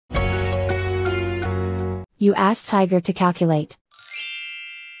You ask Tiger to calculate.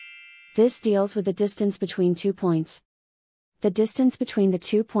 This deals with the distance between 2 points. The distance between the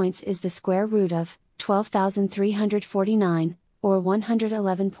 2 points is the square root of 12,349, or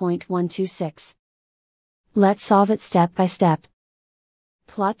 111.126. Let's solve it step by step.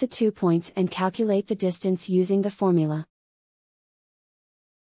 Plot the 2 points and calculate the distance using the formula.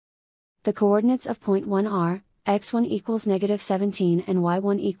 The coordinates of point 1 are, x1 equals -17 and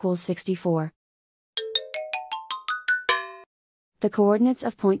y1 equals 64. The coordinates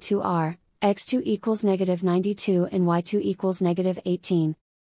of point 2 are, x2 equals -92 and y2 equals -18.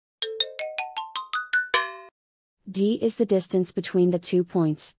 D is the distance between the 2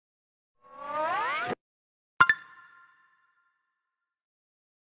 points.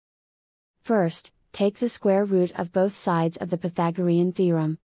 First, take the square root of both sides of the Pythagorean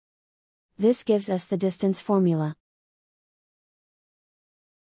theorem. This gives us the distance formula.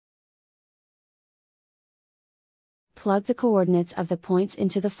 Plug the coordinates of the points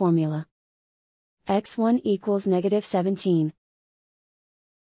into the formula. x1 equals -17.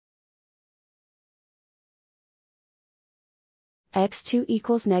 x2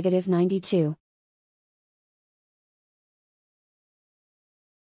 equals -92.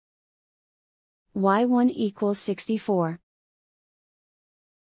 y1 equals 64.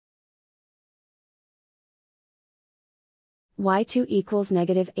 y2 equals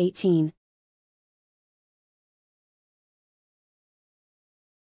 -18.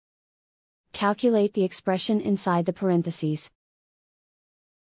 Calculate the expression inside the parentheses.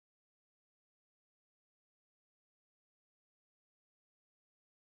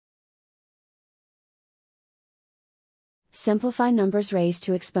 Simplify numbers raised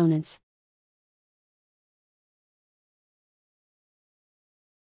to exponents.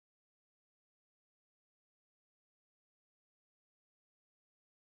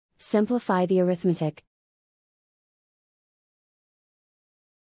 Simplify the arithmetic.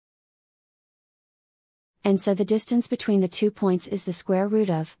 And so the distance between the 2 points is the square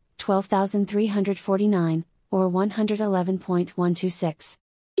root of 12,349, or 111.126.